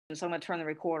So I'm going to turn the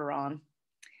recorder on.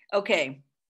 Okay,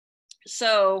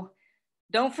 so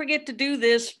don't forget to do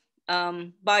this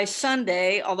by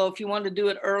Sunday, although if you want to do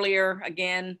it earlier,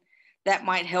 again, that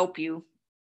might help you.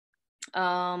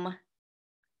 And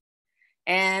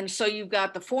so you've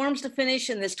got the forms to finish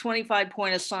in this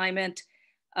 25-point assignment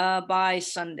by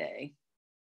Sunday.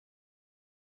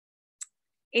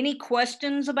 Any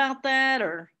questions about that?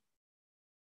 Or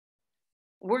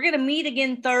we're going to meet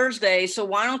again Thursday, so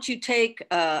why don't you take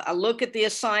a look at the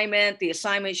assignment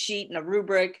sheet, and a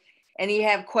rubric, and you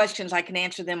have questions, I can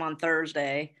answer them on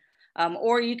Thursday.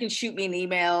 Or you can shoot me an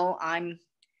email. I'm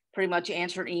pretty much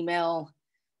answer email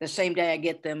the same day I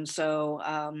get them. So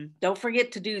don't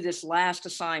forget to do this last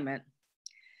assignment.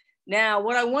 Now,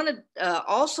 what I want to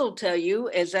also tell you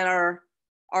is that our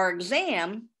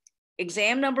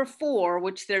exam number 4,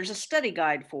 which there's a study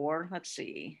guide for, let's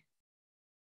see.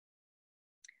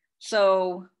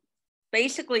 So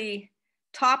basically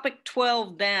topic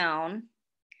 12 down,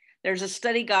 there's a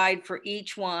study guide for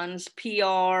each one's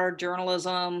PR,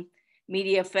 journalism,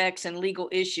 media effects, and legal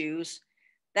issues.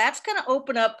 That's going to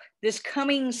open up this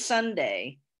coming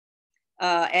Sunday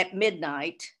at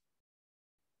midnight.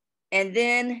 And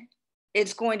then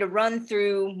it's going to run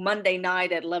through Monday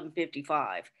night at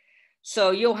 11:55.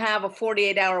 So you'll have a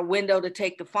 48-hour window to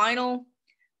take the final.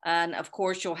 And of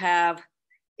course,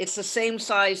 it's the same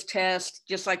size test,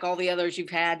 just like all the others you've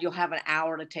had. You'll have an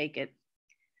hour to take it.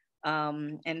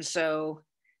 And so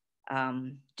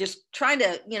just trying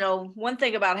to, one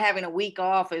thing about having a week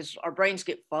off is our brains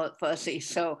get fuzzy.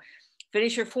 So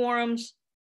finish your forums,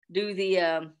 do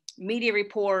the media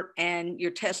report, and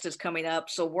your test is coming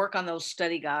up. So work on those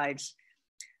study guides.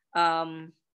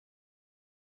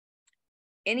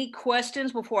 Any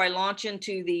questions before I launch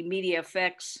into the media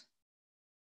effects?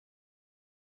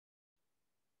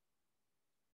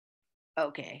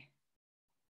 Okay.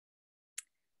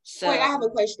 So wait, I have a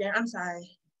question. I'm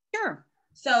sorry. Sure.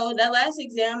 So the last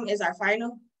exam is our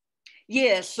final?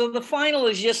 Yes. So the final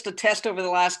is just a test over the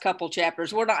last couple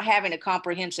chapters. We're not having a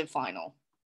comprehensive final.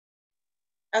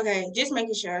 Okay, just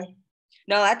making sure.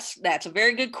 No, that's a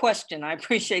very good question. I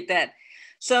appreciate that.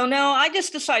 So no, I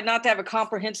just decided not to have a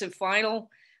comprehensive final.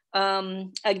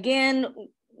 Again,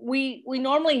 we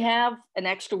normally have an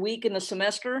extra week in the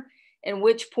semester, at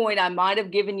which point I might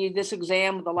have given you this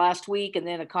exam the last week and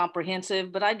then a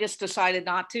comprehensive, but I just decided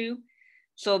not to.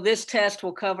 So this test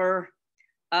will cover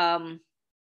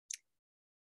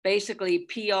basically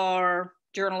PR,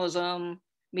 journalism,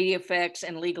 media effects,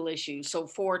 and legal issues. So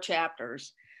 4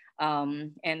 chapters.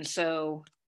 And so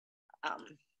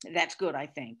that's good, I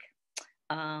think.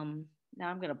 Now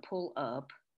I'm going to pull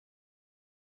up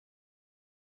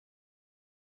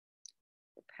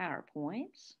the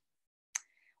PowerPoints.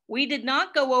 We did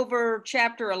not go over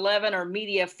chapter 11 or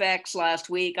media effects last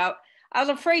week. I was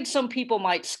afraid some people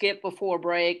might skip before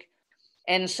break.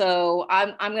 And so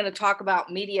I'm going to talk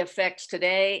about media effects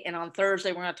today. And on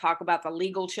Thursday, we're going to talk about the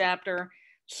legal chapter.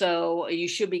 So you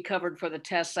should be covered for the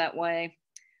test that way.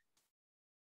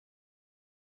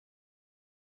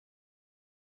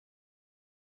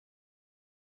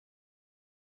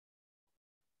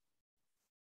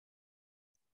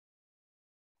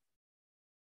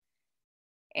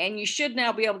 And you should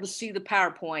now be able to see the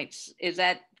PowerPoints.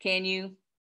 Can you?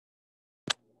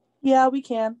 Yeah, we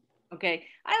can. Okay.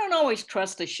 I don't always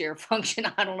trust the share function.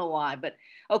 I don't know why, but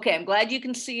okay. I'm glad you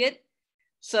can see it.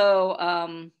 So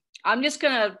I'm just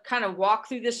going to kind of walk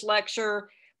through this lecture,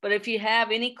 but if you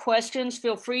have any questions,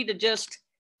 feel free to just,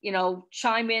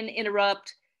 chime in,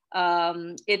 interrupt.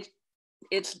 It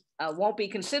won't be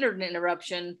considered an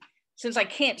interruption. Since I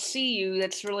can't see you,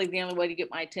 that's really the only way to get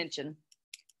my attention.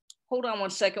 Hold on one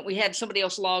second. We had somebody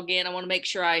else log in. I want to make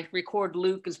sure I record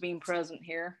Luke as being present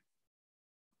here.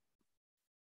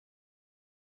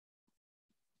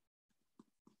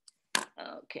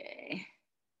 Okay.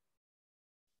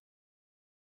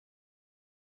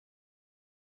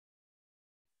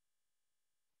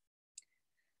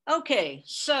 Okay,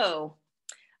 so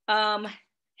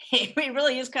it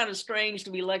really is kind of strange to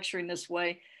be lecturing this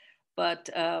way, but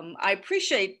I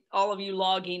appreciate all of you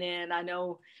logging in. I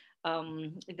know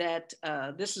that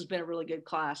this has been a really good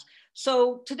class.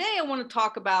 So today I want to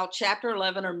talk about chapter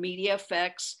 11 or media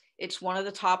effects. It's one of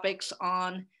the topics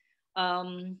on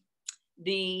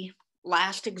the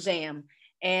last exam.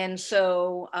 And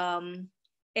so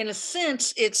in a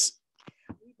sense, we've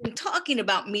been talking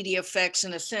about media effects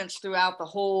in a sense throughout the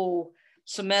whole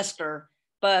semester,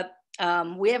 but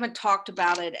we haven't talked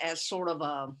about it as sort of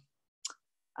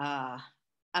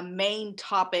a main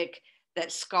topic that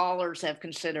scholars have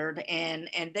considered, and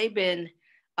they've been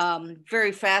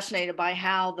very fascinated by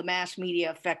how the mass media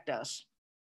affect us.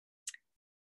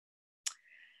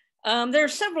 There are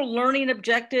several learning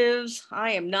objectives.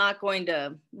 I am not going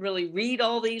to really read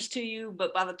all these to you,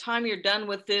 but by the time you're done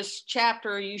with this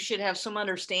chapter, you should have some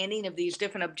understanding of these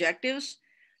different objectives.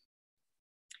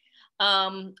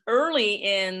 Early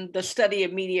in the study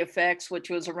of media effects, which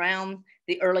was around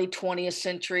the early 20th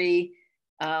century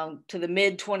to the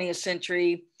mid 20th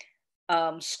century,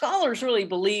 scholars really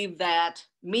believed that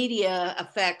media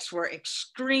effects were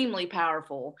extremely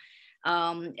powerful.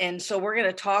 And so we're going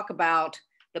to talk about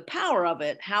the power of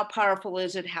it. How powerful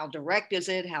is it? How direct is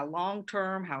it? How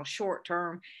long-term, how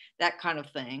short-term, that kind of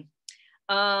thing.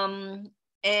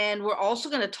 And we're also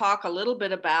going to talk a little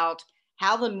bit about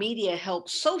how the media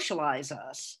helps socialize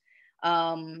us.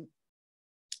 That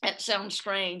sounds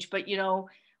strange, but you know,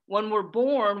 when we're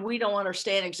born, we don't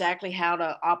understand exactly how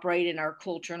to operate in our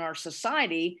culture and our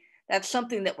society. That's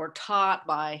something that we're taught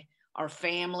by our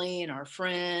family and our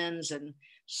friends and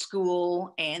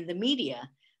school and the media.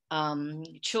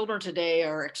 Children today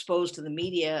are exposed to the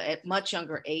media at much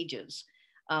younger ages.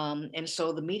 And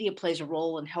so the media plays a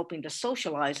role in helping to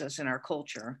socialize us in our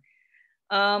culture.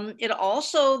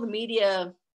 The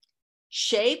media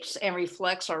shapes and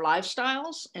reflects our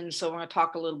lifestyles. And so we're going to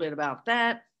talk a little bit about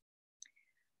that.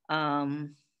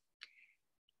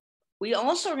 We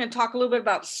also are going to talk a little bit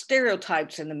about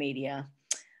stereotypes in the media.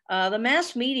 The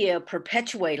mass media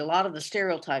perpetuate a lot of the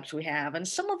stereotypes we have, and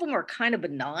some of them are kind of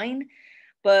benign,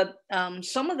 but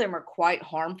some of them are quite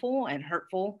harmful and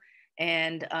hurtful,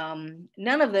 and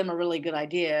none of them are really a good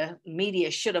idea. Media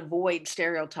should avoid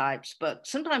stereotypes, but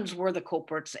sometimes we're the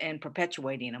culprits in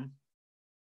perpetuating them.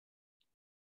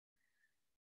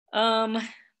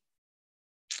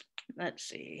 Let's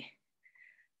see.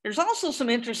 There's also some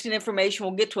interesting information.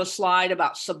 We'll get to a slide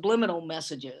about subliminal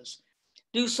messages.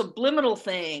 Do subliminal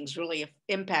things really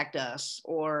impact us,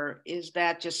 or is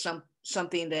that just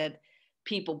something that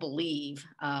people believe?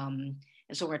 And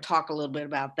so we're going to talk a little bit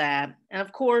about that. And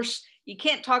of course, you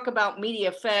can't talk about media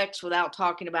effects without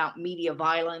talking about media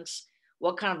violence.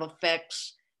 What kind of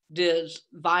effects does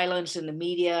violence in the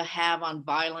media have on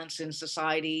violence in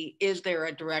society? Is there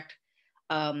a direct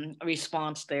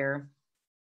response there?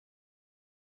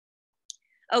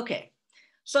 Okay,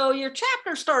 so your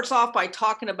chapter starts off by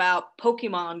talking about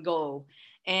Pokemon Go.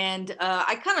 And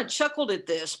I kind of chuckled at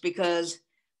this because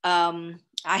I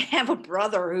have a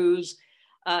brother who's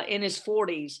in his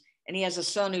 40s, and he has a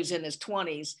son who's in his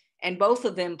 20s, and both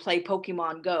of them play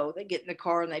Pokemon Go. They get in the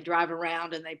car and they drive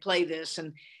around and they play this.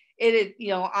 And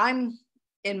I'm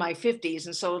in my 50s,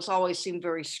 and so it's always seemed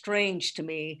very strange to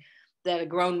me that a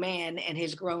grown man and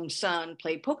his grown son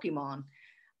play Pokemon.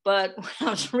 But when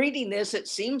I was reading this, it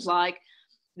seems like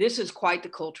this is quite the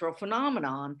cultural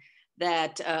phenomenon,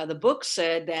 that the book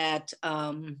said that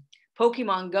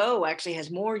Pokemon Go actually has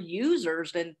more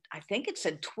users than, I think it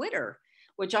said, Twitter,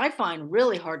 which I find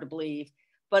really hard to believe.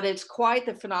 But it's quite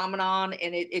the phenomenon,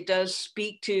 and it does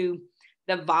speak to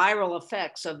the viral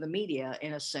effects of the media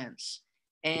in a sense.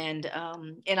 And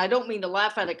I don't mean to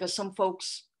laugh at it, because some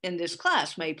folks in this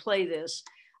class may play this.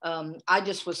 I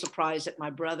just was surprised that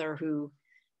my brother, who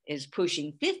is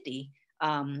pushing 50,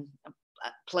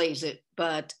 plays it,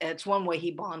 but it's one way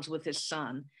he bonds with his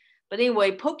son. But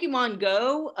anyway, Pokemon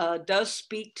Go does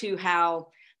speak to how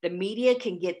the media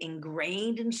can get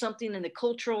ingrained in something in the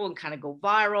cultural and kind of go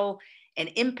viral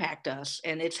and impact us.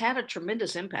 And it's had a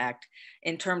tremendous impact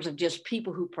in terms of just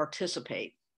people who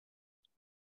participate.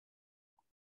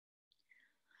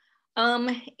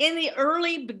 In the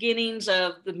early beginnings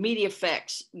of the media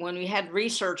effects, when we had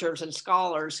researchers and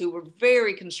scholars who were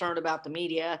very concerned about the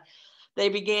media, they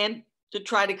began to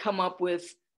try to come up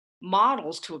with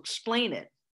models to explain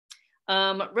it.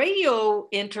 Radio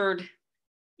entered,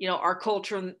 our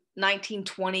culture in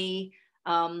 1920,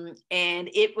 and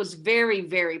it was very,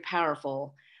 very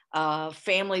powerful.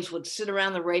 Families would sit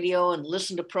around the radio and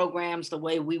listen to programs the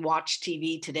way we watch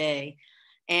TV today,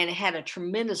 and it had a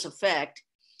tremendous effect.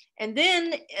 And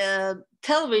then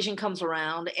television comes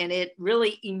around, and it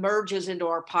really emerges into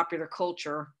our popular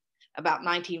culture about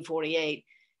 1948.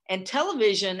 And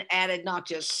television added not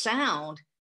just sound,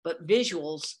 but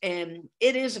visuals. And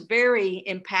it is a very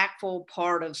impactful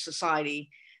part of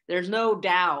society. There's no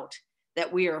doubt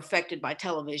that we are affected by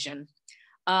television.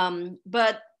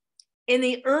 But in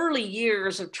the early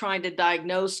years of trying to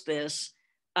diagnose this,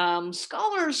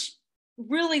 scholars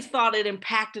really thought it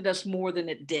impacted us more than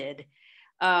it did.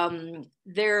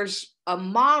 There's a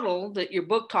model that your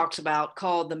book talks about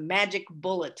called the magic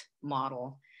bullet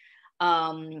model.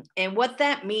 And what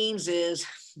that means is,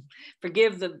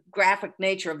 forgive the graphic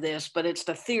nature of this, but it's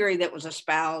the theory that was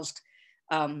espoused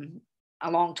a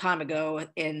long time ago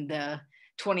in the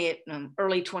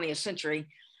early 20th century,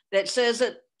 that says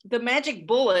that the magic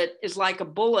bullet is like a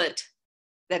bullet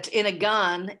that's in a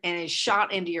gun and is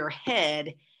shot into your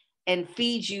head and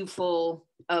feeds you full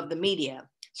of the media.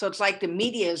 So it's like the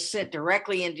media is sent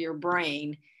directly into your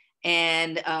brain.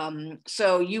 And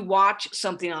so you watch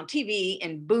something on TV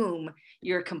and boom,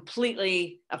 you're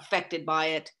completely affected by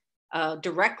it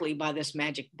directly by this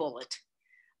magic bullet.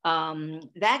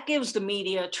 That gives the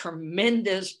media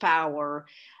tremendous power.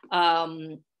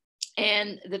 And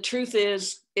the truth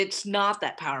is, it's not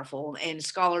that powerful, and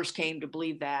scholars came to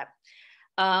believe that.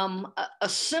 A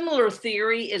similar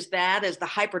theory is that as the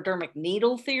hypodermic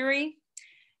needle theory.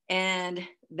 And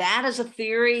that is a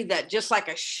theory that just like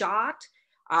a shot,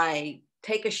 I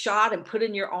take a shot and put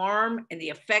in your arm, and the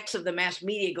effects of the mass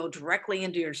media go directly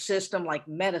into your system like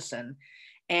medicine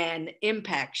and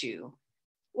impacts you.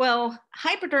 Well,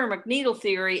 hypodermic needle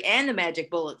theory and the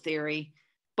magic bullet theory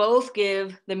both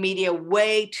give the media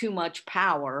way too much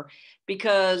power,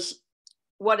 because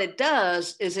what it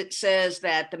does is it says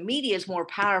that the media is more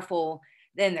powerful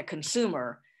than the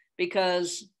consumer,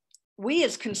 because we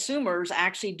as consumers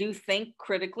actually do think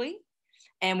critically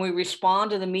and we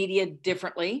respond to the media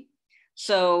differently.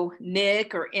 So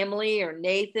Nick or Emily or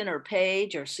Nathan or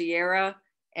Paige or Sierra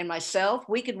and myself,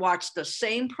 we could watch the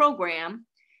same program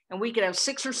and we could have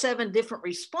 6 or 7 different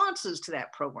responses to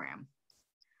that program.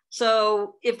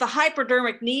 So if the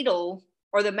hypodermic needle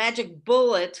or the magic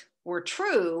bullet were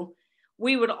true,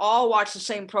 we would all watch the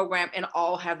same program and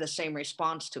all have the same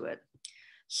response to it.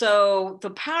 So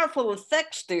the powerful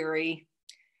effects theory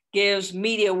gives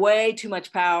media way too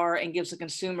much power and gives the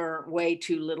consumer way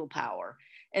too little power.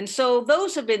 And so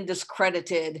those have been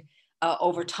discredited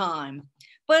over time.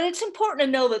 But it's important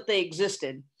to know that they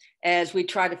existed as we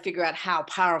try to figure out how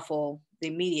powerful the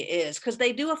media is, because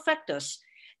they do affect us.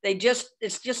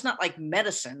 It's just not like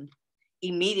medicine.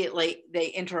 Immediately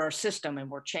they enter our system and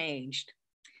we're changed.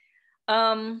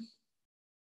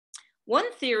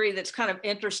 One theory that's kind of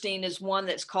interesting is one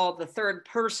that's called the third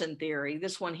person theory,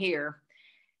 this one here.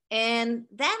 And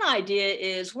that idea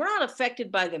is we're not affected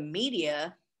by the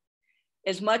media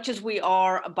as much as we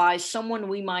are by someone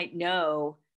we might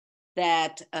know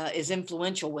that is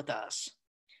influential with us.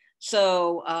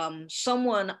 So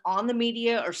someone on the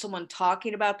media or someone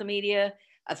talking about the media,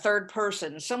 a third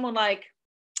person, someone like,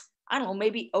 I don't know,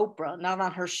 maybe Oprah, not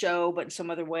on her show, but in some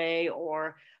other way,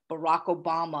 or Barack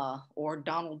Obama or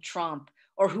Donald Trump,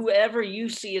 or whoever you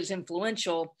see as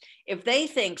influential. If they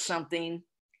think something,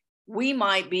 we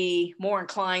might be more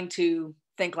inclined to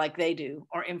think like they do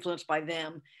or influenced by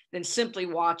them than simply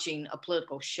watching a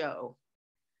political show.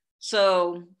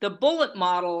 So the bullet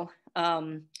model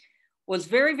was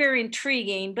very, very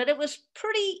intriguing, but it was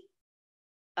pretty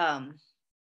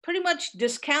much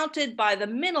discounted by the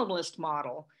minimalist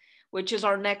model, which is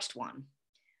our next one.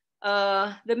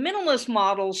 The minimalist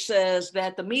model says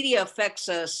that the media affects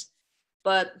us,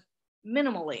 but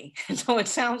minimally. So it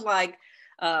sounds like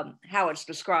how it's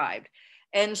described.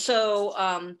 And so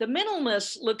the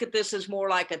minimalists look at this as more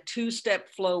like a 2-step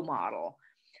flow model.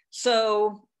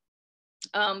 So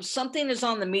something is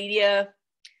on the media,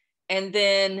 and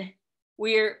then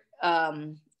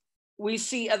we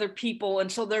see other people.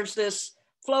 And so there's this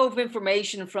flow of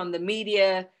information from the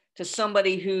media to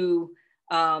somebody who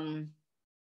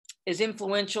is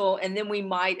influential, and then we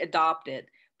might adopt it.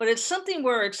 But it's something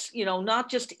where it's, not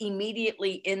just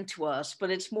immediately into us, but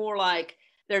it's more like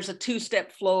there's a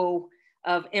 2-step flow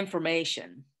of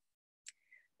information.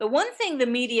 The one thing the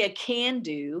media can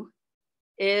do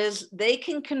is they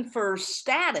can confer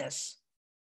status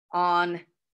on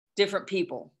different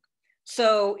people.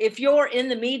 So if you're in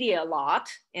the media a lot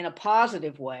in a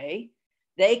positive way,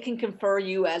 they can confer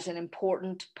you as an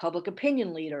important public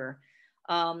opinion leader.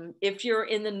 If you're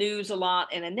in the news a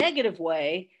lot in a negative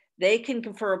way, they can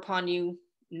confer upon you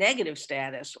negative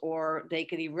status, or they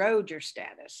could erode your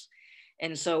status.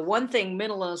 And so one thing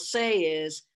minimalists say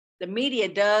is the media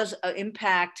does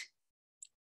impact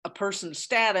a person's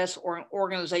status or an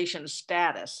organization's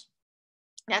status.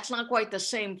 That's not quite the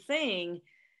same thing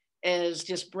as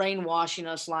just brainwashing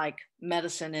us like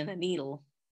medicine in a needle.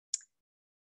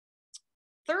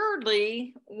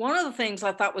 Thirdly, one of the things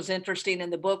I thought was interesting in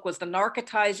the book was the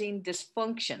narcotizing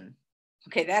dysfunction.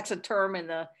 Okay, that's a term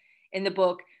in the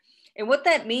book. And what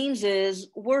that means is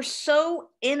we're so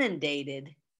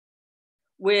inundated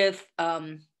with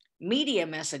media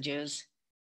messages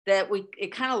that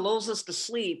it kind of lulls us to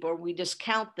sleep, or we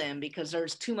discount them because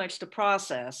there's too much to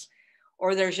process,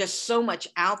 or there's just so much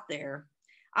out there.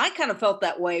 I kind of felt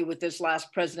that way with this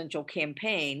last presidential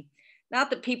campaign. Not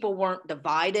that people weren't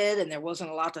divided and there wasn't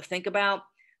a lot to think about,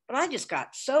 but I just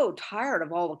got so tired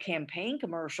of all the campaign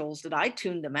commercials that I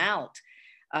tuned them out.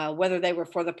 whether they were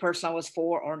for the person I was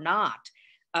for or not.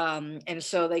 And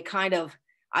so they kind of,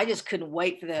 I just couldn't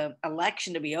wait for the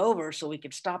election to be over so we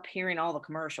could stop hearing all the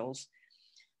commercials.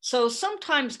 So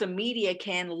sometimes the media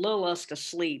can lull us to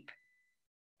sleep.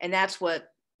 And that's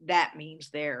what that means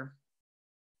there.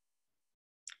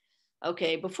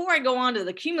 Okay, before I go on to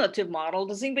the cumulative model,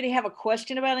 does anybody have a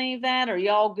question about any of that? Are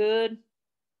y'all good?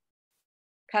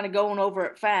 Kind of going over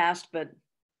it fast, but.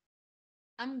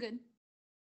 I'm good.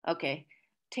 Okay,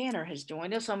 Tanner has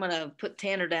joined us. I'm going to put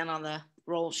Tanner down on the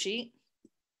roll sheet.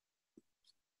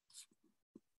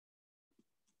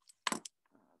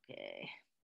 Okay.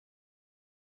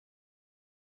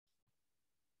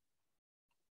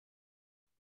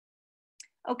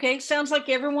 Okay, sounds like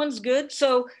everyone's good.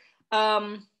 So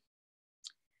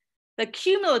the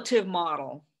cumulative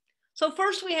model. So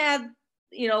first we had,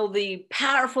 the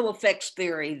powerful effects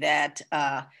theory that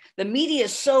the media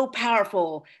is so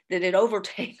powerful that it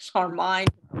overtakes our mind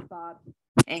and our thoughts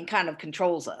and kind of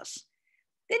controls us.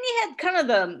 Then you had kind of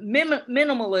the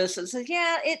minimalists that said,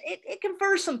 yeah, it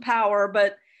confers some power,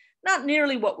 but not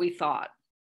nearly what we thought.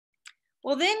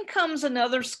 Well, then comes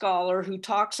another scholar who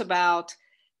talks about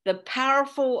the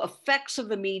powerful effects of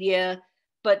the media,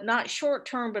 but not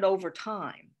short-term, but over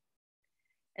time.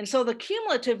 And so the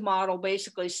cumulative model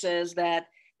basically says that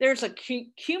there's a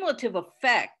cumulative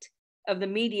effect of the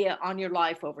media on your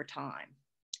life over time.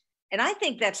 And I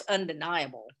think that's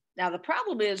undeniable. Now, the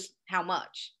problem is how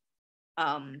much.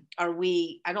 I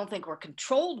don't think we're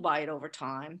controlled by it over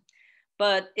time,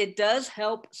 but it does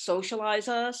help socialize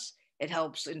us. It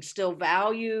helps instill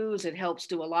values. It helps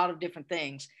do a lot of different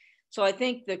things. So I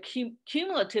think the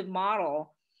cumulative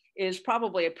model is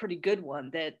probably a pretty good one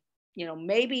that,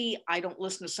 maybe I don't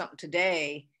listen to something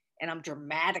today and I'm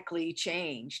dramatically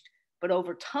changed, but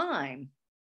over time,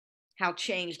 how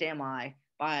changed am I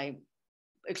by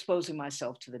exposing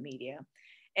myself to the media?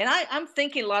 And I'm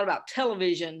thinking a lot about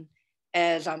television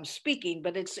as I'm speaking,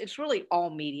 but it's really all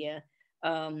media.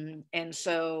 And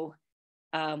so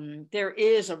there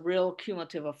is a real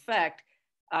cumulative effect.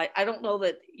 I don't know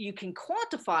that you can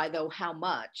quantify, though, how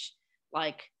much,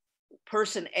 like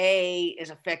person A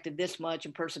is affected this much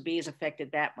and person B is affected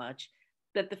that much.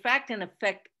 That the fact and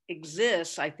effect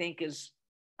exists, I think, is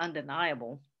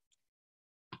undeniable.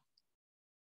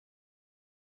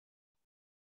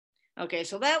 Okay,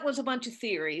 so that was a bunch of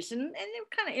theories, and they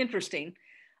were kind of interesting.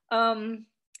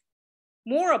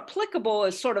 More applicable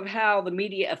is sort of how the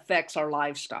media affects our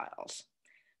lifestyles.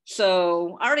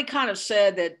 So I already kind of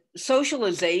said that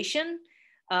socialization,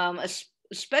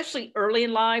 especially early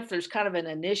in life, there's kind of an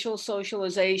initial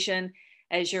socialization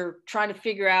as you're trying to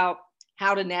figure out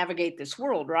how to navigate this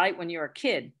world, right? When you're a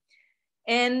kid.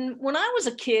 And when I was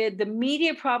a kid, the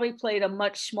media probably played a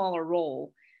much smaller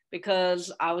role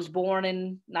because I was born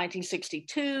in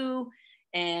 1962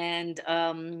 and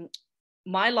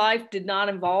my life did not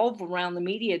involve around the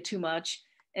media too much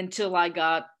until I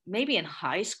got maybe in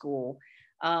high school.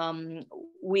 When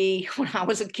I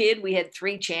was a kid, we had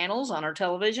 3 channels on our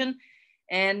television.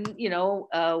 And,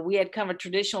 we had kind of a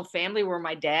traditional family where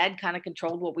my dad kind of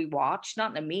controlled what we watched,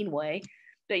 not in a mean way,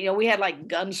 but, we had like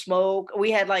Gunsmoke.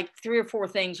 We had like 3 or 4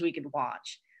 things we could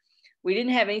watch. We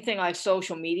didn't have anything like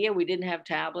social media. We didn't have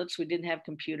tablets. We didn't have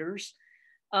computers.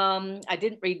 I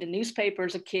didn't read the newspaper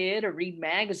as a kid or read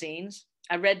magazines.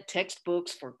 I read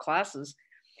textbooks for classes.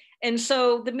 And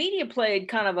so the media played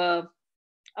kind of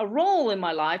a role in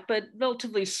my life, but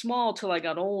relatively small till I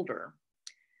got older.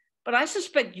 But I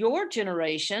suspect your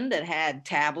generation that had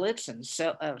tablets and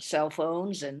cell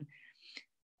phones and,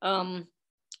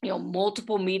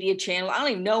 multiple media channels. I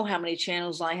don't even know how many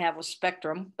channels I have with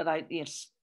Spectrum, but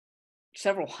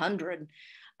several hundred.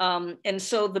 And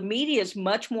so the media is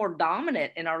much more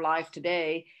dominant in our life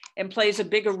today and plays a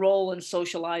bigger role in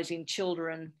socializing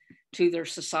children to their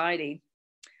society.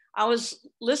 I was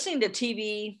listening to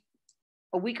TV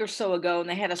a week or so ago, and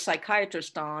they had a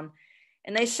psychiatrist on,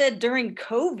 and they said during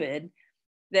COVID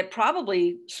that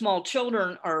probably small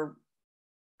children are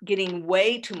getting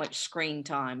way too much screen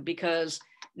time because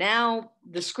now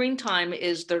the screen time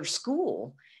is their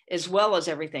school as well as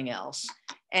everything else.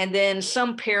 And then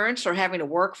some parents are having to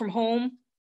work from home.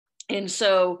 And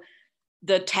so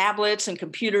the tablets and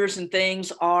computers and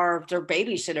things are their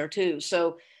babysitter too.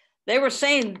 So they were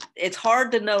saying it's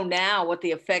hard to know now what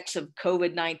the effects of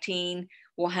COVID-19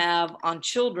 will have on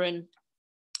children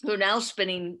who are now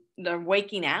spending their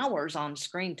waking hours on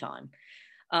screen time.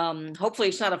 Hopefully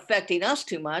it's not affecting us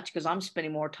too much because I'm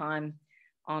spending more time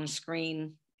on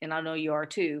screen and I know you are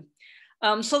too.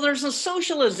 So there's a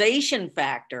socialization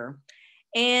factor.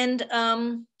 And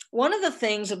one of the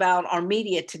things about our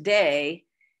media today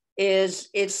is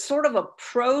it's sort of a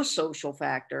pro-social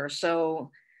factor.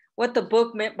 So what the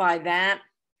book meant by that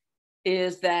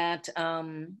is that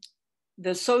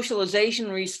the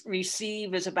socialization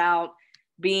receive is about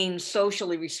being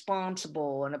socially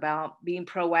responsible and about being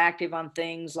proactive on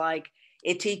things like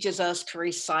it teaches us to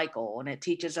recycle and it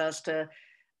teaches us to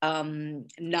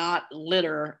not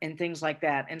litter and things like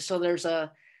that. And so there's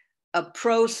a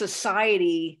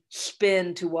pro-society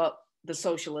spin to what the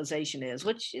socialization is,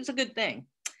 which is a good thing.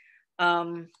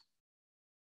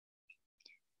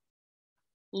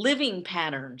 Living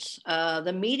patterns.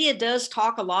 The media does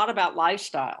talk a lot about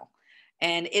lifestyle,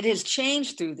 and it has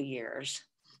changed through the years.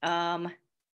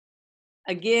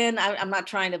 Again, I'm not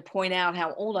trying to point out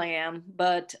how old I am,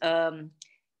 but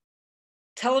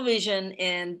television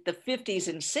in the 50s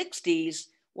and 60s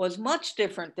was much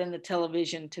different than the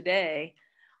television today.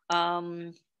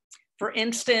 For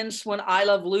instance, when I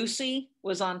Love Lucy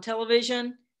was on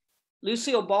television,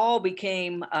 Lucille Ball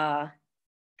became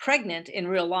pregnant in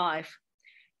real life,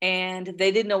 and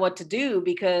they didn't know what to do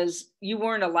because you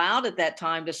weren't allowed at that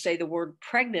time to say the word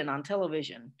pregnant on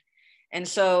television. And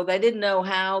so they didn't know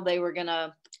how they were going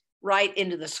to write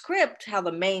into the script how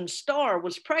the main star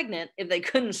was pregnant if they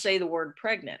couldn't say the word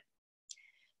pregnant.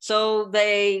 So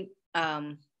they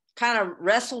kind of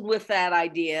wrestled with that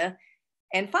idea.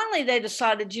 And finally, they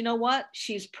decided, you know what?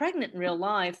 She's pregnant in real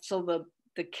life. So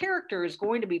the character is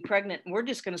going to be pregnant. And we're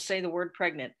just going to say the word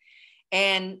pregnant.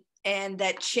 And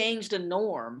that changed the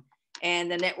norm. And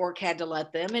the network had to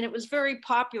let them. And it was very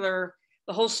popular.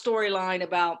 The whole storyline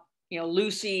about,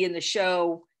 Lucy in the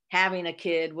show having a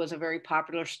kid was a very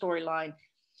popular storyline.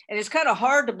 And it's kind of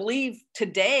hard to believe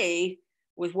today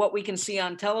with what we can see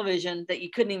on television that you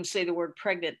couldn't even say the word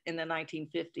pregnant in the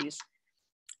 1950s.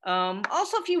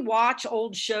 Also, if you watch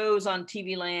old shows on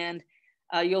TV Land,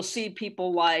 you'll see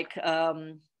people like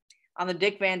on the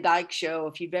Dick Van Dyke Show,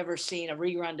 if you've ever seen a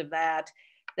rerun of that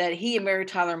he and Mary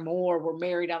Tyler Moore were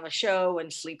married on the show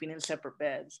and sleeping in separate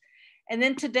beds. And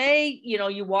then today,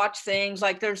 you watch things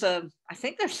like I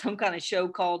think there's some kind of show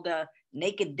called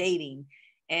Naked Dating.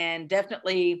 And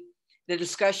definitely the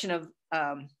discussion of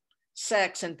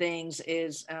sex and things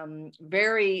is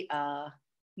very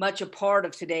much a part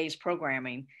of today's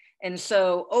programming. And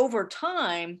so over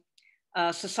time,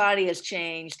 society has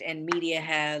changed and media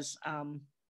has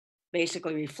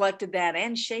basically reflected that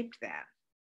and shaped that.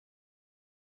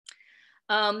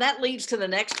 That leads to the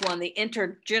next one, the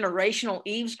intergenerational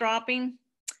eavesdropping.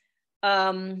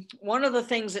 One of the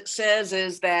things it says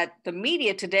is that the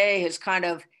media today has kind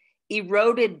of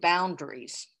eroded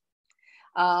boundaries.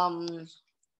 When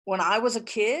I was a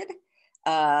kid,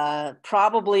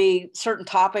 probably certain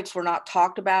topics were not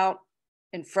talked about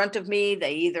in front of me.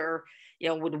 They either,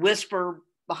 would whisper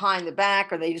behind the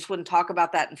back, or they just wouldn't talk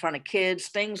about that in front of kids.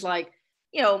 Things like,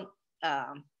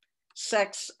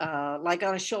 sex, like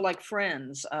on a show like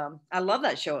Friends. I love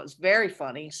that show. It was very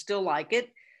funny, still like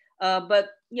it. But,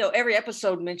 every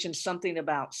episode mentioned something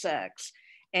about sex.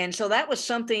 And so that was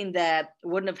something that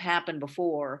wouldn't have happened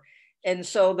before. And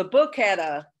so the book had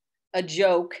a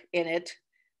joke in it,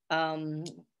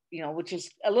 which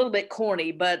is a little bit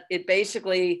corny, but it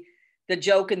basically, the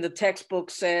joke in the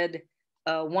textbook said,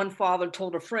 one father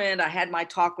told a friend, I had my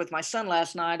talk with my son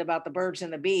last night about the birds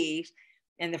and the bees.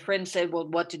 And the friend said, well,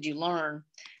 what did you learn?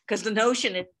 Because the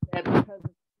notion is that because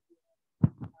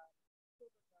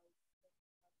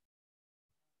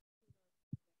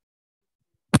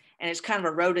and it's kind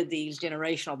of eroded these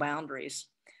generational boundaries.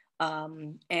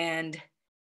 And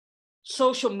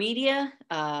social media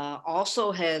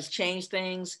also has changed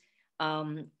things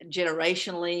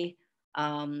generationally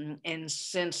in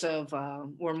sense of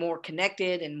we're more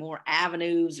connected and more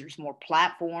avenues. There's more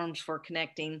platforms for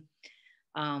connecting.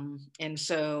 And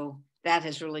so that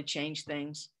has really changed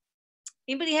things.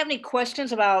 Anybody have any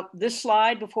questions about this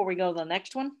slide before we go to the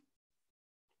next one?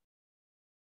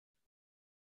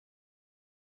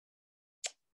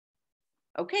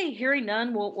 Okay, hearing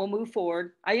none, we'll move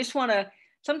forward. I just want to,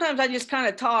 sometimes I just kind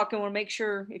of talk and want to make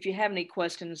sure if you have any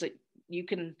questions that you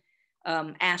can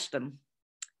ask them.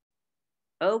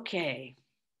 Okay.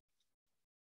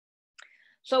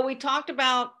 So we talked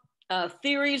about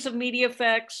theories of media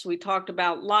effects. We talked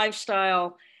about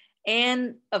lifestyle.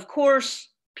 And of course,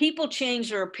 people change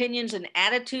their opinions and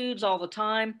attitudes all the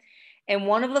time. And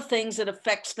one of the things that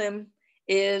affects them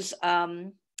is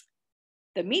the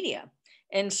media.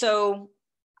 And so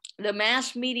the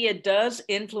mass media does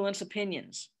influence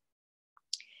opinions.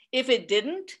 If it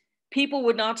didn't, people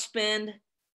would not spend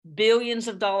billions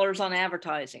of dollars on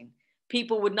advertising.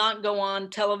 People would not go on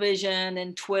television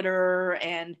and Twitter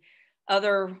and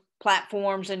other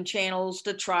platforms and channels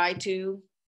to try to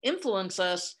influence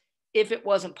us if it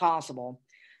wasn't possible.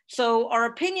 So our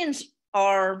opinions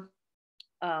are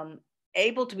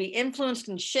able to be influenced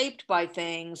and shaped by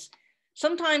things.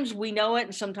 Sometimes we know it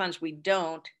and sometimes we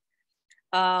don't.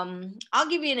 I'll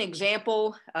give you an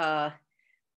example.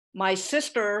 My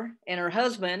sister and her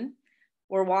husband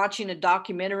were watching a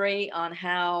documentary on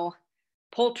how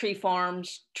poultry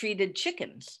farms treated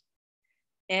chickens.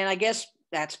 And I guess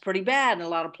that's pretty bad in a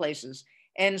lot of places.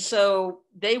 And so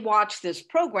they watched this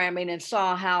programming and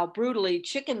saw how brutally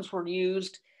chickens were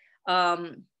used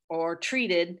or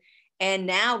treated. And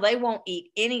now they won't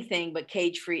eat anything but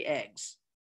cage-free eggs.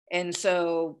 And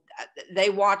so they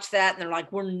watched that and they're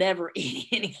like, we're never eating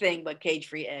anything but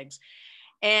cage-free eggs.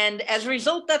 And as a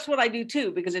result, that's what I do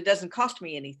too, because it doesn't cost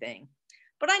me anything.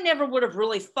 But I never would have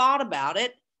really thought about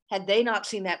it had they not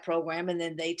seen that program and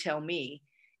then they tell me.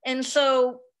 And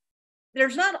so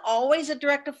there's not always a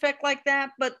direct effect like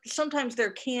that, but sometimes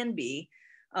there can be.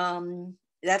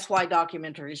 That's why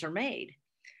documentaries are made.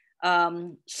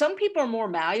 Some people are more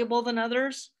malleable than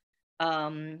others.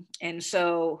 And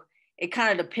so it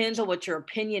kind of depends on what your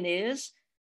opinion is.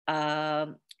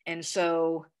 And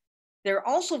so they're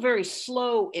also very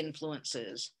slow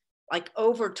influences. Like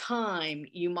over time,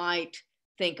 you might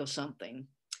think of something.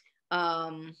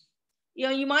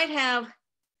 You might have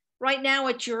right now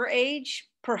at your age,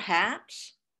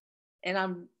 perhaps, and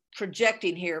I'm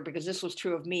projecting here because this was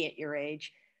true of me at your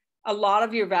age, a lot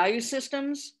of your value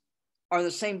systems are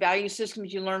the same value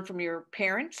systems you learned from your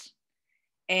parents,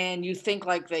 and you think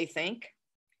like they think.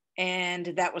 And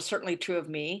that was certainly true of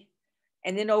me.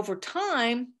 And then over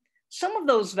time, some of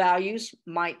those values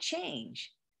might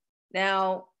change.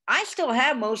 Now, I still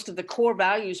have most of the core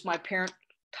values my parent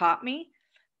taught me,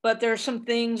 but there are some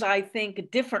things I think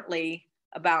differently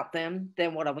about them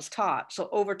than what I was taught. So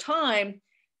over time,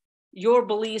 your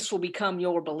beliefs will become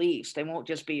your beliefs. They won't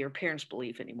just be your parents'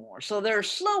 belief anymore. So there are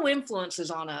slow influences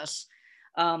on us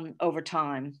over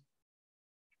time.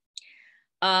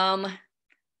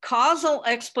 Causal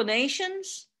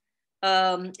explanations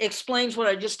explains what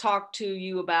I just talked to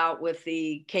you about with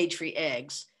the cage-free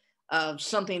eggs.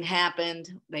 Something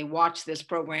happened, they watched this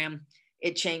program,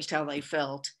 it changed how they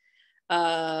felt.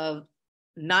 9/11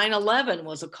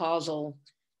 was a causal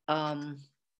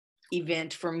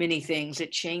event for many things.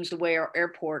 It changed the way our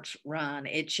airports run.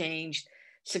 It changed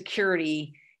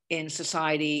security in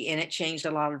society, and it changed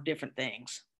a lot of different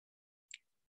things.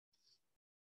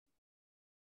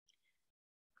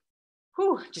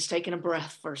 Whew, just taking a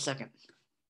breath for a second.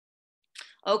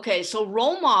 Okay, so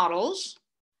role models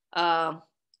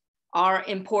are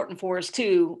important for us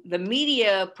too. The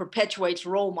media perpetuates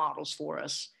role models for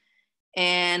us.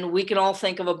 And we can all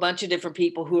think of a bunch of different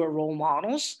people who are role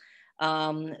models.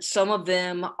 Some of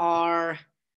them are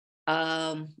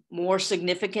more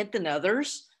significant than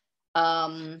others.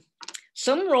 Some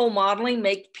role modeling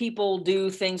make people do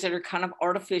things that are kind of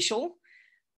artificial.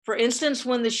 For instance,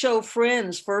 when the show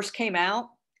Friends first came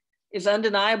out, it's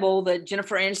undeniable that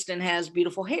Jennifer Aniston has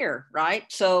beautiful hair, right?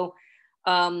 So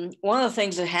one of the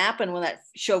things that happened when that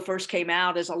show first came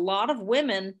out is a lot of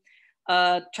women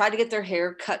tried to get their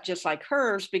hair cut just like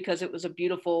hers because it was a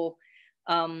beautiful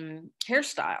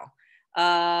hairstyle.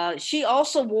 She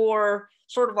also wore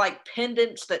sort of like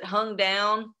pendants that hung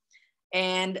down,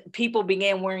 and people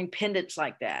began wearing pendants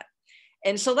like that.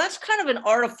 And so that's kind of an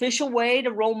artificial way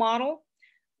to role model.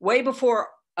 Way before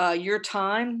your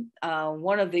time,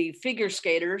 one of the figure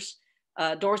skaters,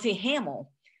 Dorothy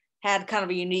Hamill, had kind of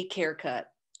a unique haircut.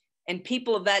 And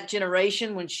people of that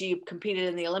generation, when she competed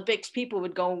in the Olympics, people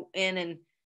would go in and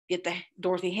get the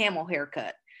Dorothy Hamill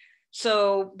haircut.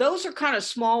 So those are kind of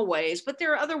small ways, but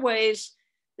there are other ways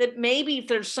that maybe if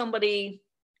there's somebody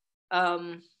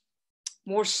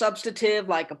more substantive,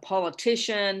 like a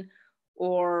politician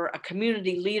or a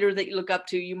community leader that you look up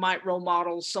to, you might role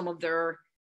model some of their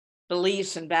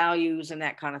beliefs and values and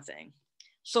that kind of thing.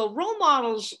 So role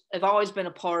models have always been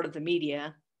a part of the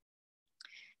media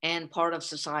and part of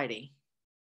society.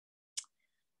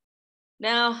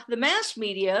 Now, the mass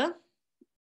media,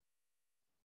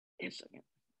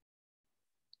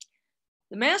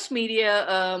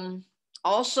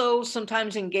 also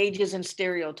sometimes engages in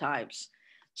stereotypes.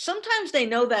 Sometimes they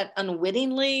know that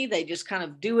unwittingly, they just kind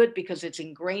of do it because it's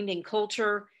ingrained in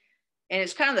culture. And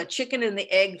it's kind of the chicken and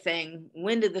the egg thing.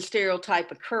 When did the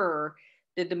stereotype occur?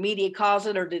 Did the media cause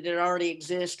it, or did it already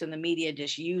exist and the media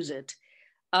just use it?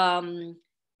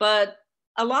 But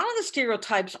a lot of the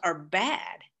stereotypes are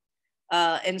bad.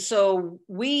 And so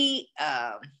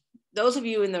those of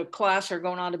you in the class who are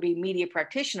going on to be media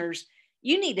practitioners,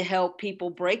 you need to help people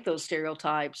break those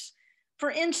stereotypes.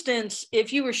 For instance,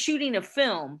 if you were shooting a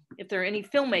film, if there are any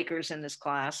filmmakers in this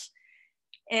class,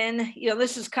 And,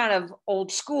 this is kind of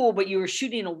old school, but you were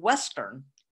shooting a Western.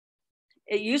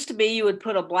 It used to be you would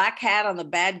put a black hat on the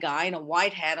bad guy and a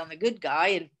white hat on the good guy,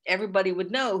 and everybody would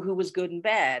know who was good and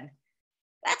bad.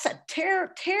 That's a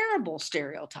terrible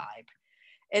stereotype.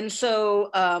 And so,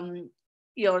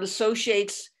 it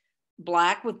associates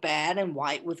black with bad and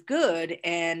white with good.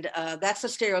 And that's a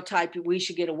stereotype that we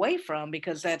should get away from,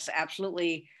 because that's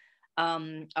absolutely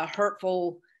a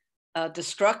hurtful,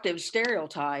 destructive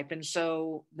stereotype. And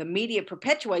so the media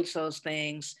perpetuates those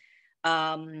things.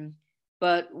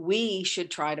 But we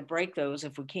should try to break those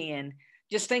if we can.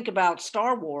 Just think about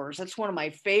Star Wars. That's one of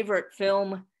my favorite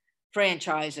film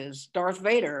franchises. Darth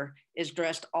Vader is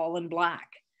dressed all in black.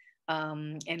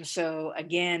 And so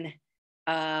again,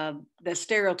 the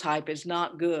stereotype is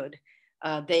not good.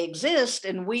 They exist,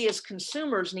 and we as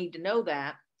consumers need to know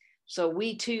that. So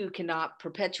we too cannot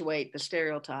perpetuate the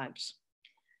stereotypes.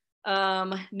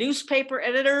 Newspaper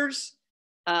editors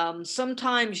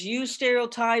sometimes use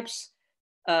stereotypes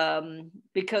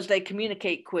because they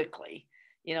communicate quickly.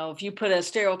 If you put a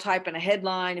stereotype in a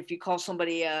headline, if you call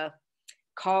somebody a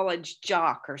college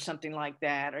jock or something like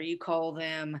that, or you call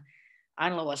them, I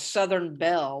don't know, a Southern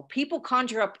belle, people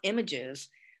conjure up images,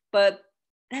 but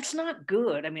that's not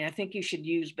good. I mean, I think you should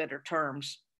use better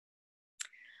terms.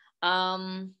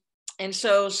 And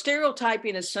so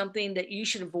stereotyping is something that you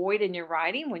should avoid in your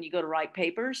writing when you go to write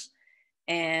papers,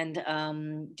 and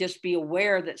just be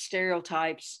aware that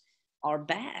stereotypes are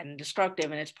bad and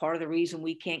destructive. And it's part of the reason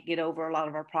we can't get over a lot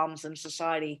of our problems in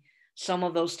society. Some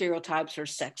of those stereotypes are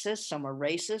sexist, some are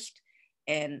racist,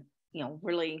 and,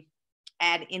 really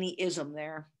add any ism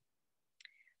there.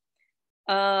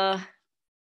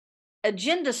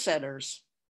 Agenda setters.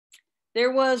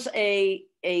 There was a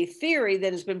theory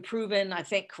that has been proven, I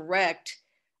think, correct,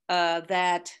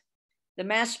 that the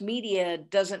mass media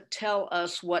doesn't tell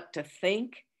us what to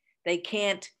think. They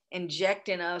can't inject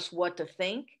in us what to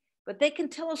think, but they can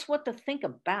tell us what to think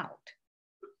about.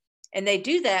 And they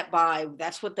do that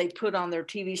that's what they put on their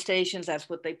TV stations, that's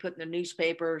what they put in the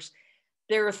newspapers.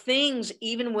 There are things,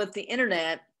 even with the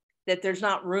internet, that there's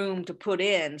not room to put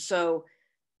in. So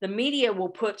the media will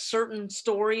put certain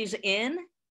stories in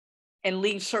and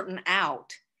leave certain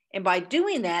out. And by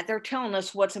doing that, they're telling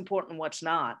us what's important and what's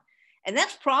not. And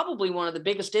that's probably one of the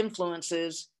biggest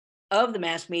influences of the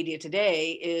mass media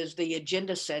today, is the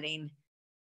agenda setting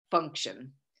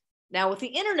function. Now with the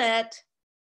internet,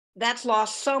 that's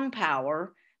lost some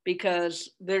power because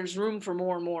there's room for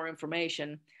more and more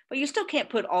information, but you still can't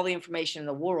put all the information in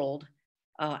the world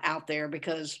out there,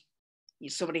 because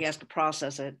somebody has to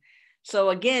process it. So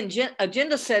again,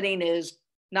 agenda setting is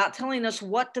not telling us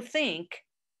what to think,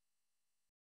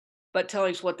 but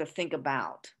telling us what to think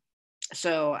about.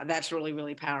 So that's really,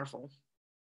 really powerful.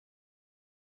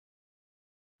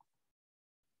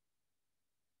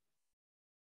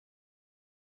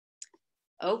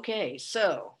 Okay,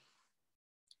 so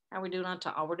how are we doing on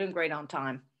time? Oh, we're doing great on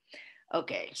time.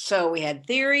 Okay, so we had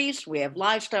theories, we have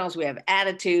lifestyles, we have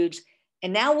attitudes,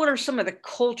 and now what are some of the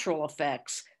cultural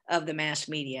effects of the mass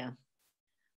media?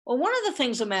 Well, one of the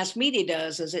things the mass media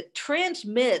does is it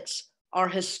transmits our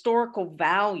historical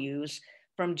values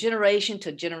from generation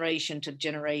to generation to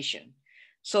generation.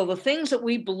 So the things that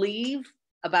we believe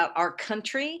about our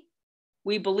country,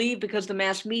 we believe because the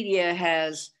mass media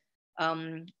has,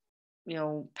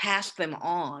 passed them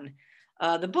on.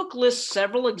 The book lists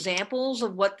several examples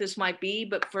of what this might be,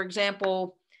 but for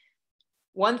example,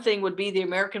 one thing would be the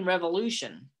American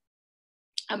Revolution.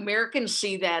 Americans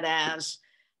see that as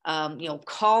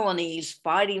colonies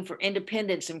fighting for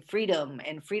independence and freedom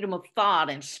of thought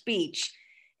and speech.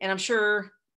 And I'm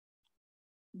sure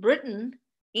Britain,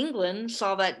 England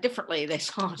saw that differently. They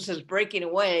saw us as breaking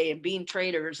away and being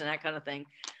traitors and that kind of thing.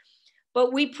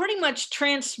 But we pretty much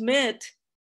transmit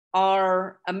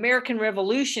our American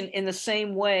Revolution in the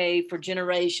same way for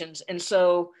generations. And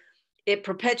so it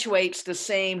perpetuates the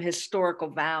same historical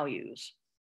values.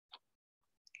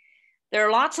 There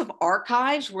are lots of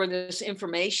archives where this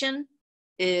information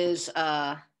is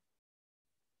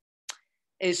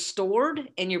stored,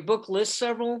 and your book lists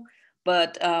several,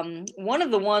 but one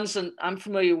of the ones that I'm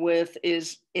familiar with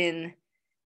is in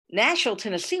Nashville,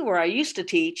 Tennessee, where I used to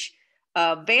teach.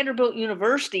 Vanderbilt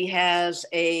University has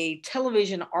a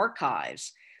television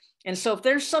archives. And so if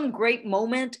there's some great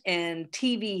moment in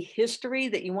TV history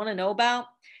that you want to know about,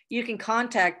 you can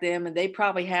contact them, and they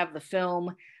probably have the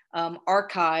film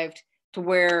archived to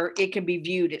where it can be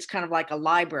viewed. It's kind of like a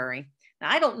library. Now,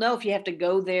 I don't know if you have to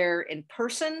go there in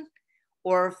person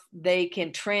or if they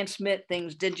can transmit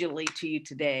things digitally to you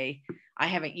today. I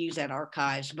haven't used that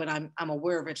archives, but I'm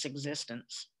aware of its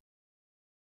existence.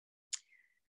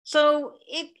 So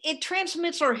it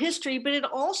transmits our history, but it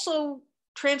also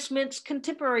transmits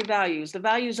contemporary values, the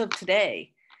values of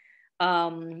today.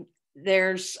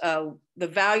 There's the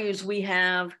values we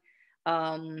have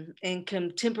in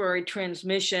contemporary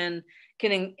transmission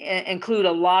can include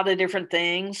a lot of different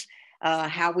things.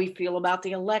 How we feel about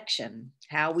the election,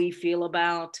 how we feel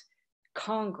about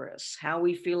Congress, how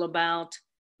we feel about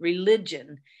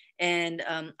religion, and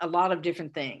a lot of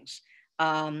different things.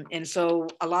 And so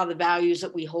a lot of the values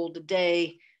that we hold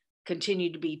today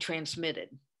continue to be transmitted.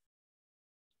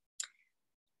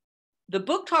 The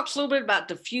book talks a little bit about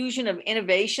diffusion of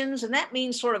innovations, and that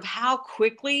means sort of how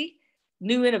quickly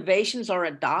new innovations are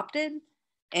adopted.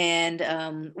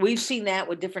 And we've seen that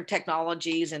with different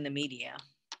technologies in the media.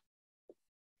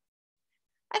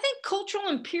 I think cultural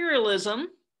imperialism,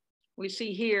 we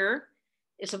see here,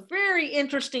 is a very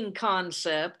interesting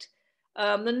concept.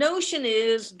 The notion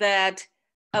is that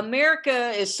America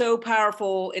is so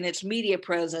powerful in its media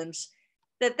presence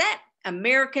that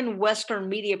American Western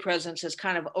media presence has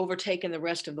kind of overtaken the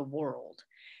rest of the world,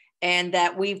 and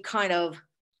that we've kind of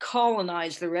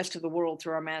colonized the rest of the world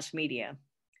through our mass media.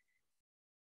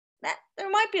 That there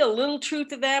might be a little truth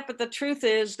to that, but the truth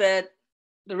is that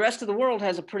the rest of the world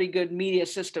has a pretty good media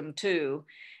system too.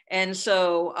 And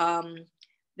so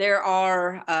there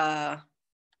are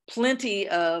plenty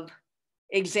of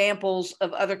examples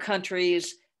of other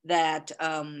countries that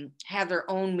have their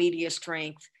own media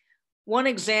strength. One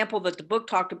example that the book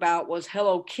talked about was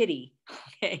Hello Kitty.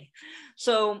 Okay,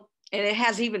 so, and it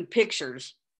has even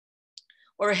pictures.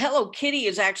 Or Hello Kitty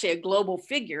is actually a global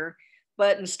figure,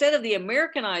 but instead of the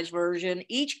Americanized version,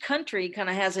 each country kind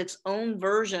of has its own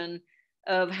version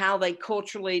of how they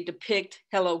culturally depict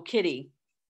Hello Kitty.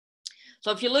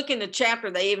 So if you look in the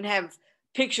chapter, they even have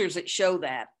pictures that show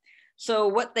that. So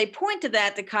what they point to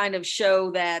that to kind of show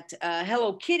that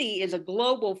Hello Kitty is a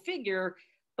global figure,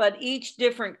 but each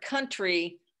different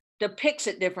country depicts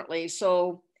it differently.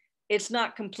 So it's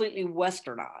not completely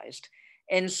Westernized.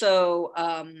 And so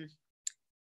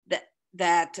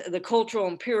that the cultural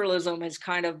imperialism has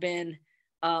kind of been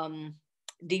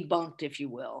debunked, if you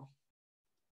will.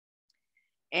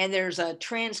 And there's a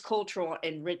transcultural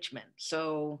enrichment.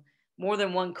 So more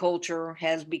than one culture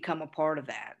has become a part of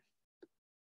that.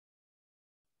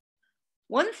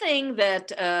 One thing that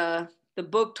the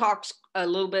book talks a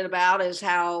little bit about is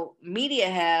how media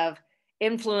have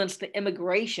influenced the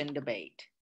immigration debate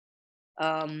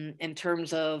in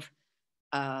terms of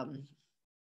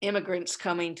immigrants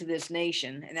coming to this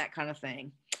nation and that kind of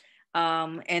thing.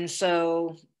 And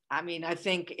so, I mean, I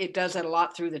think it does it a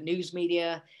lot through the news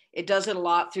media. It does it a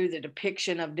lot through the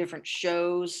depiction of different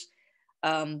shows.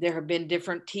 There have been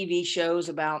different TV shows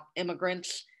about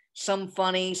immigrants, some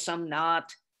funny, some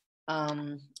not.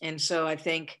 And so I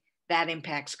think that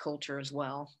impacts culture as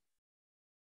well.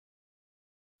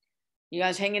 You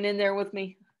guys hanging in there with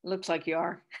me? Looks like you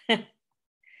are.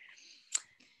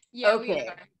 Yeah, okay. we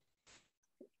are.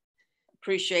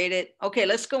 Appreciate it. Okay,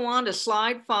 let's go on to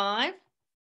slide 5.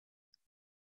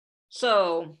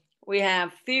 So we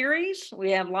have theories,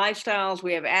 we have lifestyles,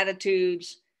 we have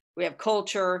attitudes, we have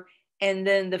culture. And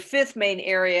then the 5th main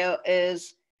area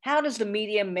is, how does the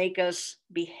media make us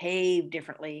behave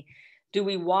differently? Do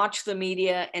we watch the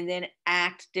media and then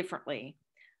act differently?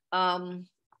 On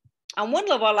one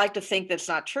level, I like to think that's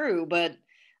not true, but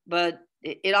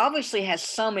it obviously has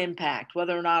some impact,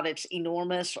 whether or not it's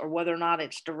enormous or whether or not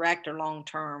it's direct or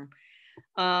long-term.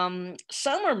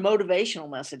 Some are motivational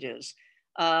messages.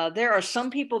 There are some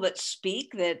people that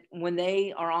speak that when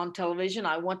they are on television,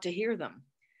 I want to hear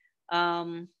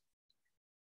them.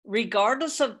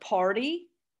 Regardless of party,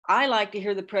 I like to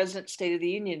hear the president's State of the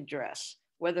Union address,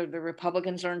 whether the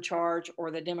Republicans are in charge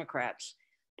or the Democrats.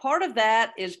 Part of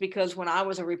that is because when I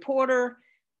was a reporter,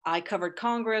 I covered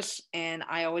Congress and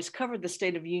I always covered the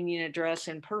State of Union address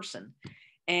in person.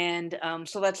 And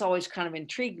so that's always kind of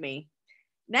intrigued me.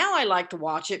 Now I like to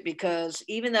watch it because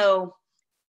even though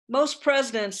most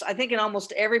presidents, I think in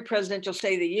almost every presidential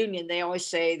State of the Union, they always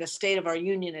say the state of our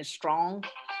union is strong.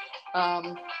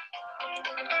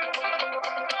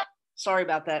 Sorry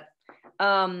about that.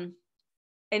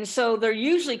 And so they're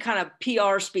usually kind of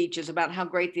PR speeches about how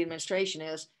great the administration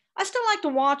is. I still like to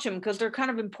watch them because they're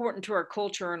kind of important to our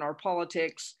culture and our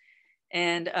politics.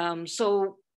 And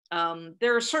so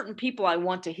there are certain people I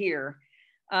want to hear.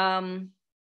 The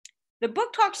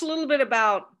book talks a little bit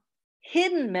about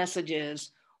hidden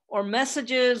messages or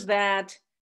messages that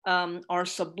are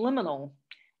subliminal.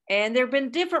 And there have been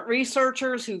different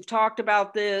researchers who've talked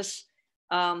about this.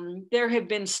 There have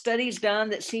been studies done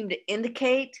that seem to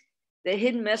indicate that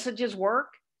hidden messages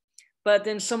work, but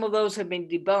then some of those have been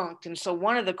debunked. And so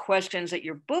one of the questions that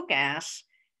your book asks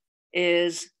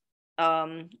is,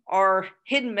 are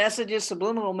hidden messages,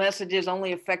 subliminal messages,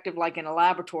 only effective like in a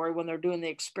laboratory when they're doing the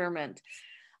experiment?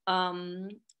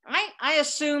 I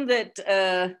assume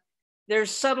that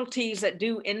there's subtleties that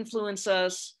do influence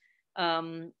us,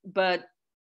 but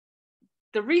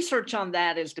the research on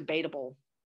that is debatable.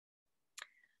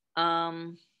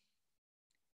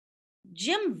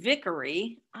 Jim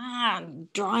Vickery, I'm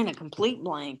drawing a complete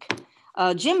blank.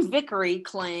 Jim Vickery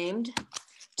claimed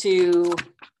to,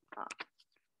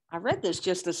 I read this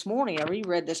just this morning, I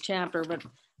reread this chapter, but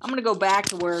I'm going to go back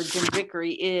to where Jim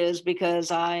Vickery is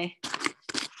because I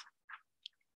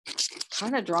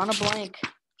kind of drawn a blank.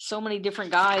 So many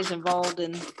different guys involved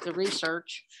in the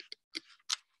research.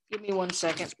 Give me 1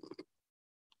 second.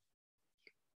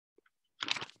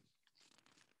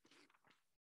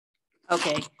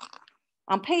 Okay.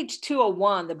 On page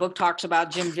 201, the book talks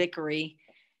about Jim Vickery.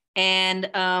 And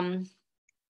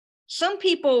some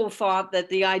people thought that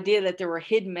the idea that there were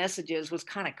hidden messages was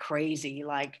kind of crazy.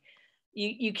 Like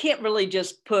you can't really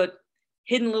just put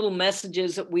hidden little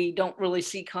messages that we don't really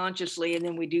see consciously and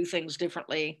then we do things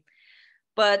differently.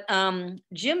 But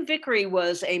Jim Vickery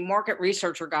was a market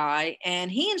researcher guy,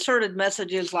 and he inserted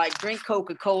messages like drink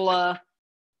Coca-Cola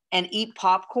and eat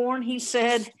popcorn, he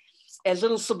said, as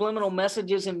little subliminal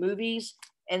messages in movies.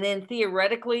 And then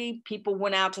theoretically, people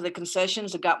went out to the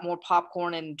concessions and got more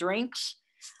popcorn and drinks.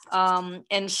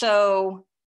 And so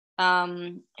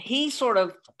he sort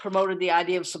of promoted the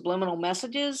idea of subliminal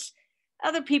messages.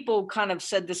 Other people kind of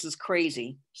said this is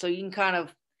crazy. So you can kind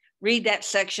of read that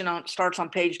section on, starts on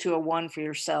page 201 for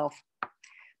yourself.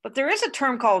 But there is a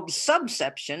term called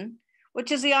subception,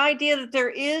 which is the idea that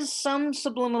there is some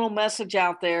subliminal message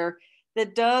out there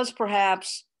that does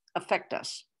perhaps affect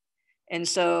us. And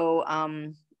so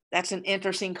that's an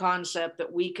interesting concept,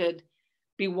 that we could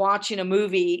be watching a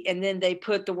movie and then they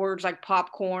put the words like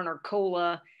popcorn or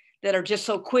cola that are just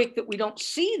so quick that we don't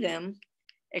see them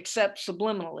except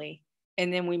subliminally.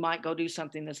 And then we might go do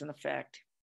something that's an effect.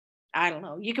 I don't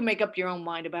know. You can make up your own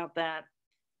mind about that.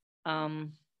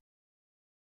 And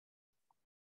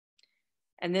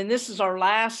then this is our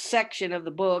last section of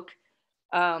the book.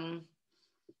 And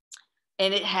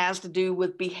it has to do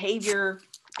with behavior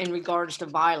in regards to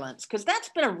violence, because that's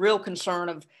been a real concern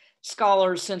of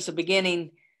scholars since the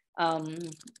beginning,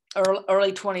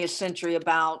 early 20th century,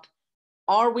 about,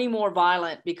 are we more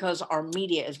violent because our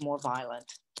media is more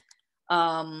violent?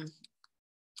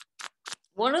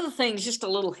 One of the things, just a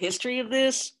little history of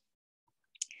this,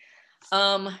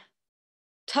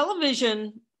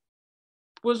 television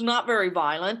was not very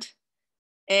violent,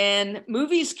 and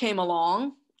movies came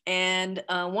along. And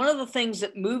one of the things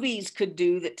that movies could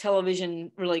do that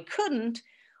television really couldn't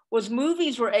was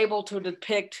movies were able to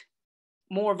depict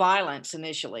more violence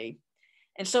initially.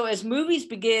 And so as movies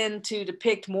began to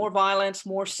depict more violence,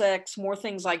 more sex, more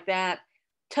things like that,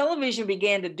 television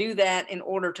began to do that in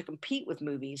order to compete with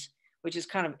movies, which is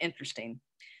kind of interesting.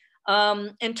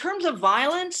 In terms of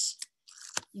violence,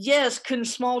 yes, can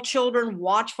small children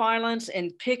watch violence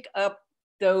and pick up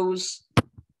those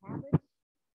habits?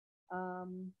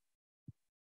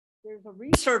 There's a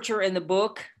researcher in the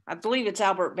book, I believe it's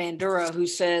Albert Bandura, who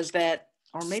says that,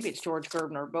 or maybe it's George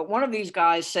Gerbner, but one of these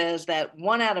guys says that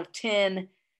 1 out of 10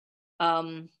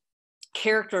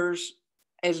 characters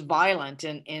is violent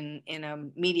in a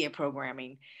media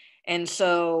programming. And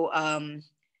so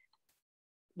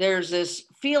there's this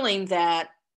feeling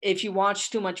that if you watch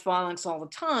too much violence all the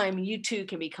time, you too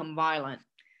can become violent.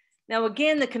 Now,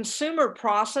 again, the consumer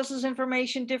processes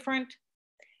information different.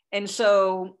 And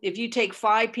so if you take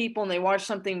 5 people and they watch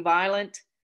something violent,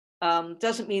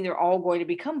 doesn't mean they're all going to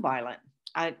become violent.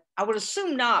 I would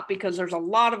assume not, because there's a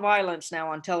lot of violence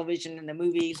now on television and the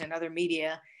movies and other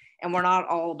media, and we're not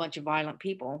all a bunch of violent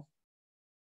people.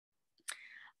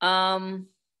 Albert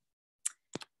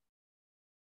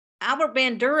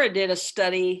Bandura did a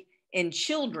study in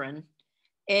children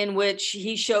in which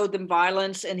he showed them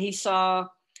violence, and he saw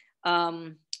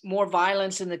more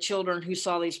violence in the children who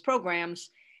saw these programs.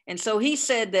 And so he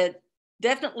said that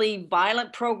definitely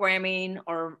violent programming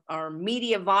or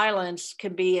media violence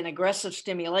can be an aggressive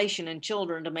stimulation in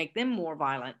children to make them more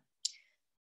violent.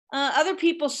 Other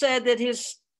people said that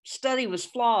his study was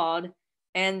flawed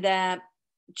and that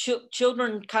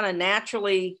children kind of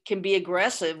naturally can be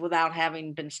aggressive without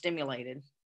having been stimulated.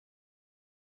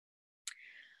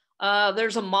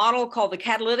 There's a model called the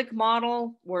catalytic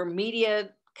model where media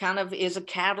kind of is a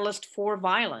catalyst for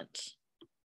violence.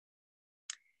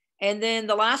 And then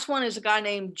the last one is a guy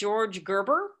named George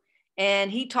Gerber,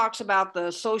 and he talks about the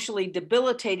socially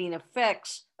debilitating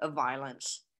effects of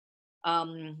violence.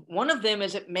 One of them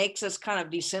is it makes us kind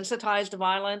of desensitized to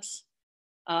violence.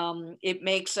 It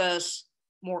makes us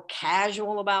more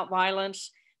casual about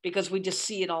violence because we just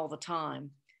see it all the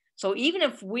time. So even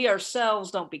if we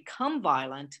ourselves don't become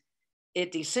violent,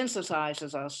 it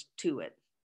desensitizes us to it.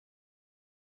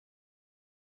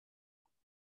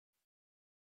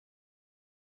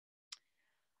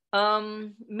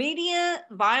 Media,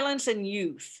 violence, and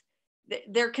youth.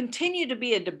 There continue to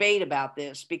be a debate about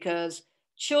this because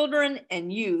children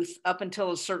and youth, up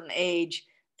until a certain age,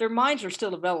 their minds are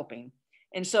still developing.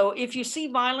 And so if you see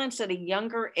violence at a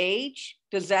younger age,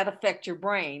 does that affect your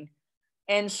brain?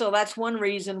 And so that's one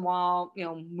reason why,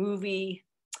 movie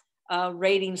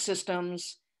rating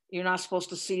systems, you're not supposed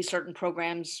to see certain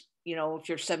programs, if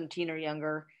you're 17 or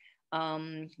younger,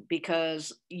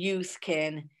 because youth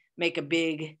can make a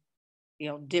big,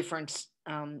 difference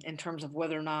in terms of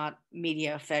whether or not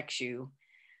media affects you.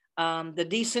 The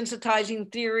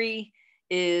desensitizing theory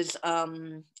is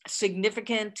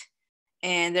significant,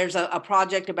 and there's a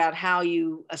project about how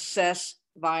you assess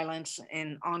violence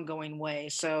in ongoing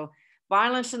ways. So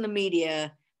violence in the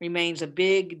media remains a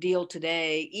big deal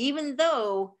today, even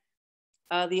though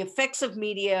the effects of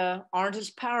media aren't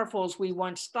as powerful as we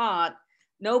once thought.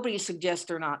 Nobody suggests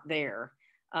they're not there.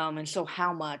 And so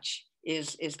how much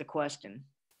is the question.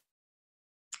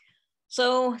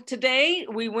 So today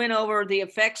we went over the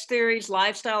effects theories,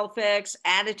 lifestyle effects,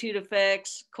 attitude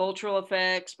effects, cultural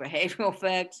effects, behavioral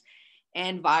effects,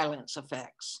 and violence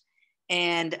effects.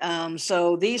 And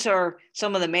so these are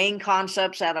some of the main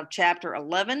concepts out of chapter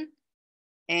 11.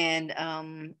 And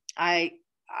I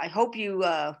hope you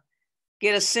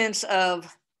get a sense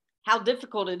of how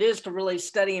difficult it is to really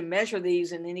study and measure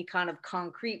these in any kind of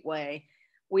concrete way.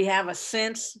 We have a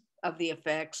sense of the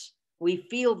effects, we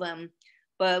feel them,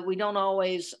 but we don't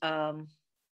always know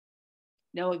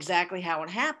exactly how it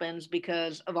happens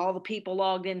because of all the people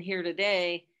logged in here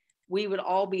today. We would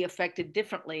all be affected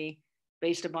differently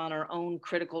based upon our own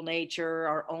critical nature,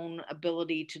 our own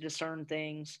ability to discern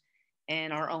things,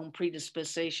 and our own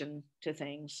predisposition to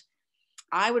things.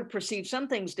 I would perceive some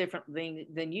things differently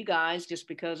than you guys just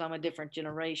because I'm a different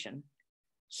generation.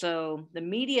 So the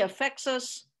media affects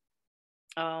us.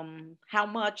 How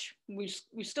much, we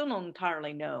still don't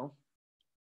entirely know.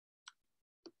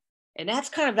 And that's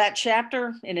kind of that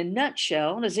chapter in a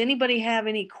nutshell. Does anybody have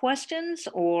any questions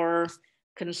or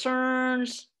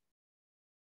concerns?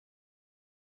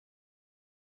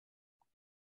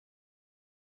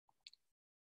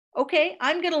 Okay,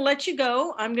 I'm going to let you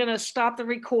go. I'm going to stop the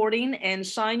recording and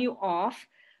sign you off.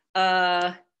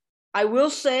 I will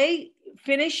say,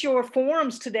 finish your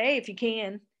forums today if you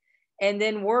can, and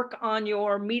then work on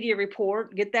your media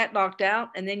report, get that knocked out,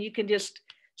 and then you can just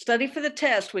study for the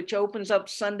test, which opens up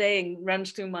Sunday and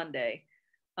runs through Monday.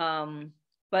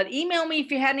 But email me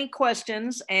if you had any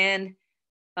questions, and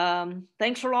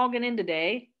thanks for logging in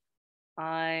today.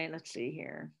 Let's see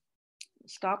here.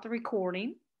 Stop the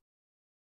recording.